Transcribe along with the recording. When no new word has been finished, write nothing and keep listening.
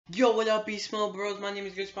Yo, what up, Small Bros? My name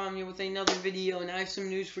is joeyspano here with another video, and I have some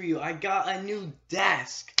news for you. I got a new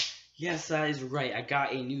desk. Yes, that is right. I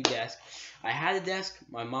got a new desk. I had a desk.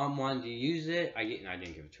 My mom wanted to use it. I didn't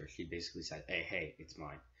give it to her. She basically said, "Hey, it's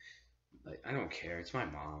mine." Like, I don't care. It's my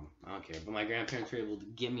mom. I don't care. But my grandparents were able to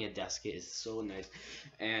give me a desk. It is so nice,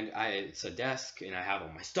 and it's a desk, and I have all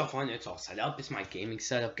my stuff on it. It's all set up. It's my gaming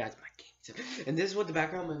setup, guys. My gaming setup. And this is what the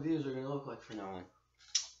background of my videos are gonna look like from now on.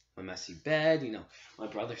 My messy bed, my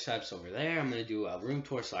brother's setup's over there. I'm gonna do a room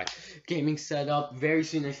tour / gaming setup very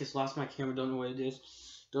soon. I just lost my camera, don't know where it is.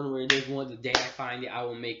 The day I find it, I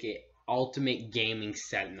will make it ultimate gaming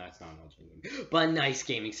set. No, it's not an ultimate gaming, but a nice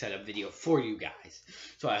gaming setup video for you guys.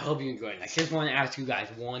 So I hope you enjoy it. I just want to ask you guys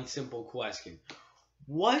one simple question.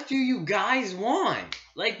 What do you guys want?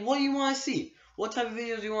 Like, what do you want to see? What type of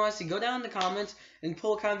videos do you want to see? Go down in the comments and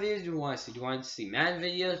pull what kind of videos you want to see. Do you want to see Madden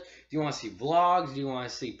videos? Do you want to see vlogs? Do you want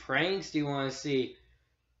to see pranks? Do you want to see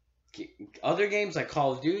other games like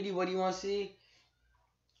Call of Duty? What do you want to see?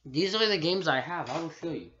 These are the games I have. I will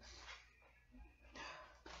show you.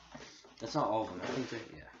 That's not all of them. I think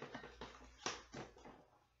yeah.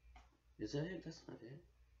 Is that it? That's not it.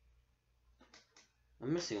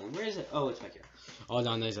 I'm missing one. Where is it? Oh, it's back here. Hold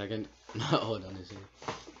on a second. Hold on a second.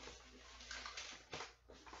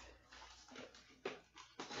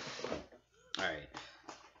 Alright.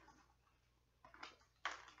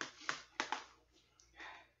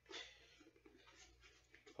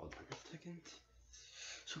 Hold on a second.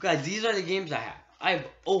 So guys, these are the games I have. I have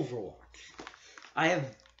Overwatch. I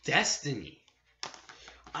have Destiny.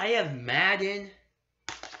 I have Madden.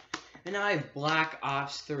 And I have Black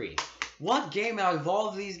Ops 3. What game out of all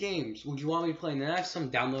of these games would you want me to play? And then I have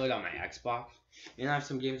some downloaded on my Xbox. And I have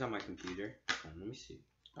some games on my computer. Let me see.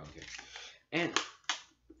 Okay. And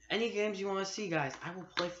any games you want to see, guys, I will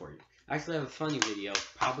play for you. Actually, I have a funny video,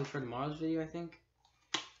 probably for tomorrow's video, I think.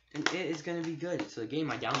 And it is going to be good. It's a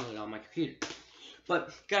game I downloaded on my computer.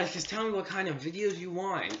 But, guys, just tell me what kind of videos you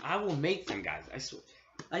want, and I will make them, guys.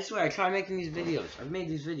 I swear, I try making these videos. I've made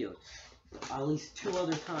these videos at least 2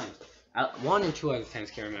 other times. 1 or 2 other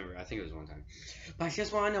times, can't remember. I think it was 1 time. But I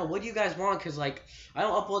just want to know, what do you guys want? Because, like, I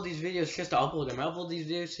don't upload these videos just to upload them. I upload these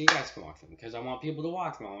videos so you guys can watch them. Because I want people to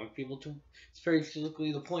watch them. I want people to... It's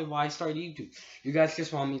basically the point why I started YouTube. You guys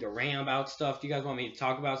just want me to rant about stuff. You guys want me to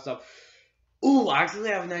talk about stuff. Ooh, I actually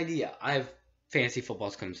have an idea. I have fantasy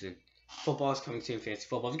football's coming soon. Football is coming soon, fantasy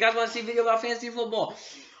football. If you guys want to see a video about fantasy football,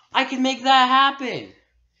 I can make that happen.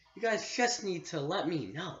 You guys just need to let me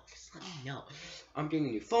know. Just let me know. I'm getting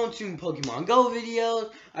a new phone soon, Pokemon Go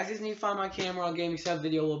videos. I just need to find my camera. Our gaming set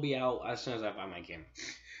video will be out as soon as I find my camera.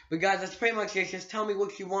 But guys, that's pretty much it. Just tell me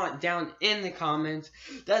what you want down in the comments.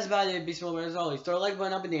 That's about it. Be small, as always. Throw a like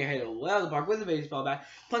button up in the air, hit it out of the park with a baseball bat.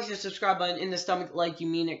 Punch the subscribe button in the stomach like you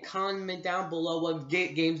mean it. Comment down below what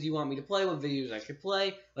games you want me to play, what videos I should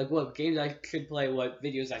play, like what games I should play, what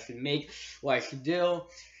videos I should make, what I should do.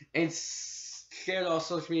 And share it all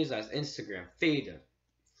social media as Instagram,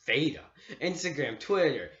 Instagram,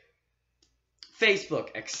 Twitter, Facebook,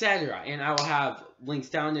 etc. And I will have links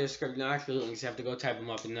down in the description. No, actually, links. You have to go type them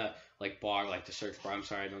up in the bar, like the search bar. I'm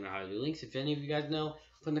sorry, I don't know how to do links. If any of you guys know,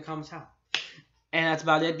 put in the comments how. And that's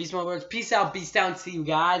about it. Be small words. Peace out. Peace down. See you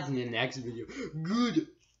guys in the next video.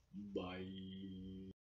 Goodbye.